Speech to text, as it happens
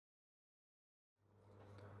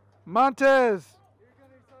Montez.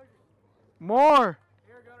 Moore.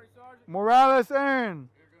 Morales Aaron.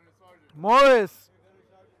 Morris.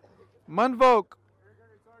 Munvolk.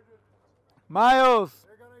 Miles.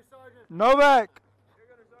 Novak.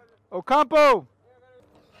 Ocampo.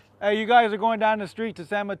 Hey, you guys are going down the street to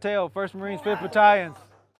San Mateo, 1st Marines, 5th Battalions.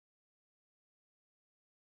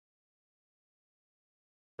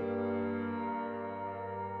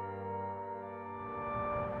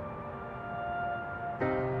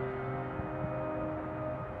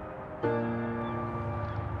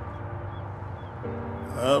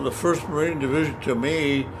 The 1st Marine Division to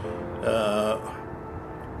me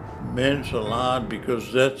meant a lot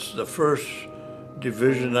because that's the first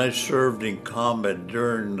division I served in combat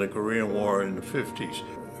during the Korean War in the 50s.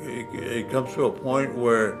 It comes to a point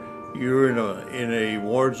where you're in a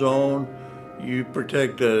war zone. You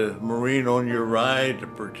protect a Marine on your right, a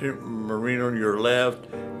Marine on your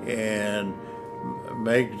left, and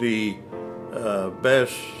make the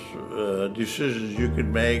best decisions you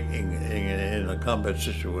can make in a combat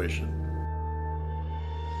situation.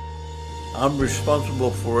 I'm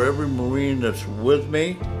responsible for every Marine that's with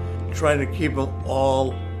me, trying to keep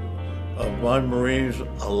all of my Marines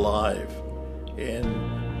alive.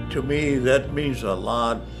 And to me, that means a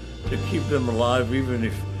lot, to keep them alive even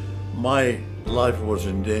if my life was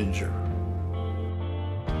in danger.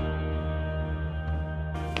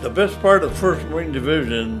 The best part of 1st Marine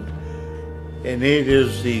Division, and it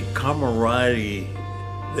is the camaraderie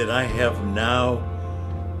that I have now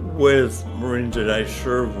with Marines that I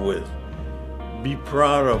serve with. Be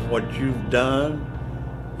proud of what you've done,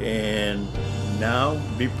 and now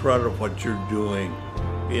be proud of what you're doing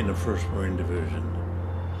in the 1st Marine Division.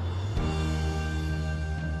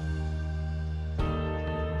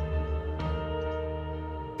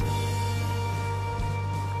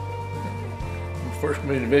 First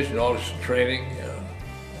Marine Division, always training,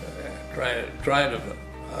 trying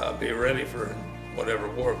to be ready for whatever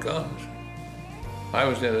war comes. I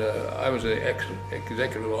was an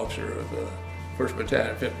executive officer of the 1st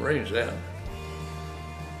Battalion, 5th Marines then,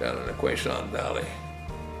 down in the Quai San Valley.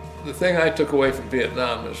 The thing I took away from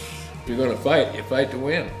Vietnam is, if you're going to fight, you fight to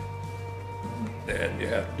win. And you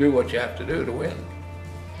have to do what you have to do to win.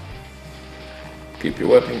 Keep your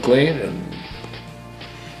weapon clean and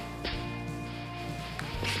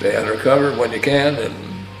stay under cover when you can and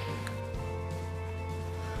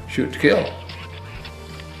shoot to kill.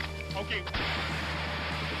 Okay.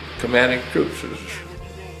 Commanding troops is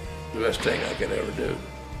the best thing I could ever do.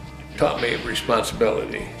 Taught me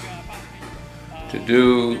responsibility to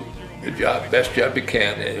do the job, best job you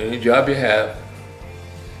can in any job you have,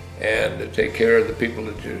 and to take care of the people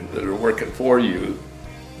that are working for you.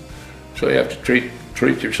 So you have to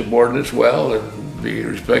treat your subordinates well and be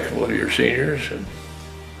respectful of your seniors and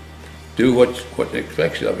do what they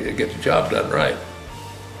expect of you to get the job done right.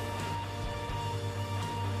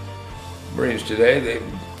 Marines today, they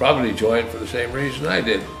probably joined for the same reason I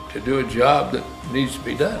did, to do a job that needs to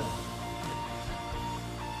be done.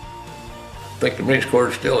 I think the Marine Corps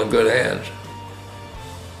is still in good hands.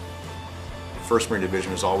 1st Marine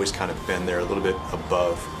Division has always kind of been there a little bit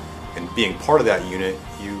above. And being part of that unit,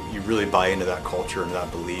 you really buy into that culture and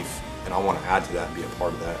that belief, and I want to add to that and be a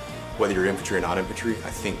part of that. Whether you're infantry or not infantry,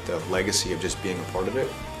 I think the legacy of just being a part of it,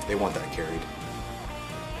 they want that carried.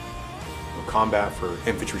 Combat, for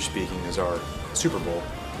infantry speaking, is our Super Bowl.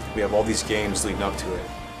 We have all these games leading up to it,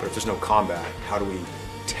 but if there's no combat, how do we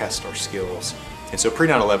test our skills? And so pre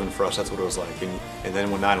 9/11 for us, that's what it was like. And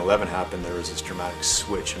then when 9/11 happened, there was this dramatic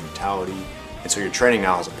switch in mentality. And so your training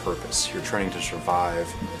now has a purpose. You're training to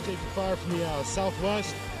survive. Take fire from the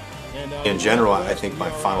southwest. In general, I think my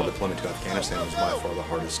final deployment to Afghanistan was by far the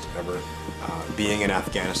hardest ever. Being in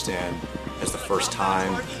Afghanistan as the first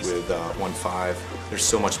time with 1-5, there's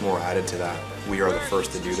so much more added to that. We are the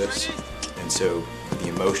first to do this, and so the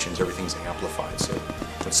emotions, everything's amplified. So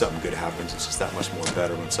when something good happens, it's just that much more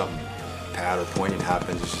better. When something bad or poignant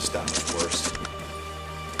happens, it's just that much worse.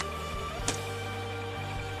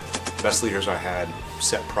 The best leaders I had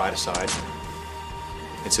set pride aside.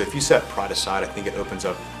 And so if you set pride aside, I think it opens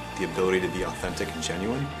up the ability to be authentic and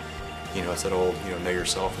genuine. You know, it's that old, know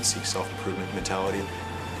yourself and seek self-improvement mentality.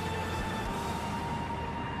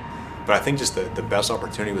 But I think just the best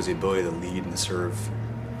opportunity was the ability to lead and to serve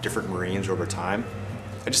different Marines over time.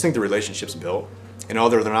 I just think the relationships built, and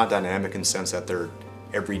although they're not dynamic in the sense that they're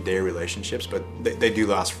everyday relationships, but they do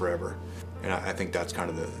last forever. And I think that's kind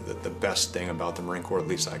of the best thing about the Marine Corps, at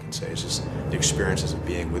least I can say, is just the experiences of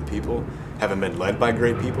being with people, having been led by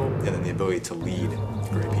great people, and then the ability to lead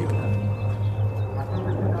great people.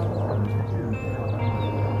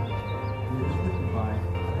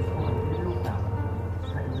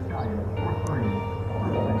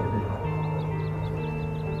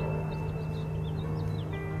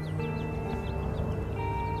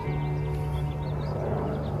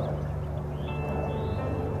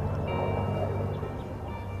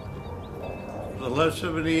 last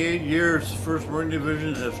 78 years, the 1st Marine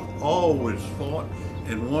Division has always fought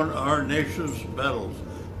and won our nation's battles.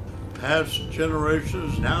 Past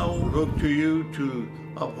generations now look to you to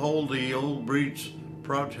uphold the old breed's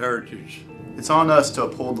proud heritage. It's on us to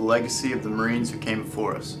uphold the legacy of the Marines who came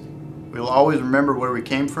before us. We will always remember where we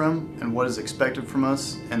came from and what is expected from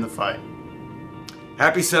us in the fight.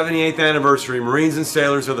 Happy 78th anniversary, Marines and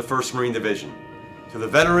sailors of the 1st Marine Division. To the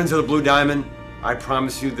veterans of the Blue Diamond, I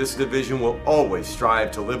promise you this division will always strive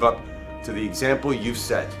to live up to the example you've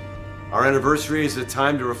set. Our anniversary is a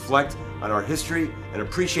time to reflect on our history and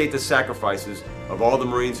appreciate the sacrifices of all the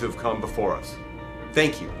Marines who have come before us.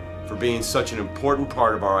 Thank you for being such an important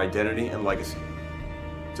part of our identity and legacy.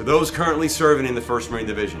 To those currently serving in the 1st Marine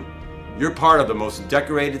Division, you're part of the most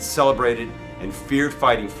decorated, celebrated, and feared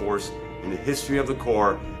fighting force in the history of the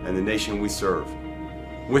Corps and the nation we serve.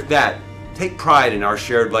 With that, take pride in our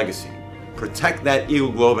shared legacy. Protect that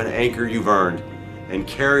Eagle Globe and anchor you've earned, and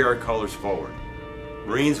carry our colors forward.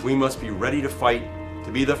 Marines, we must be ready to fight,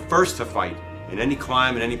 to be the first to fight in any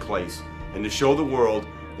climb and any place, and to show the world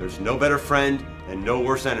there's no better friend and no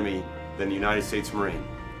worse enemy than the United States Marine.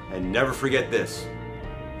 And never forget this: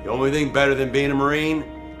 the only thing better than being a Marine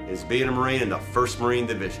is being a Marine in the 1st Marine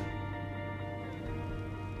Division.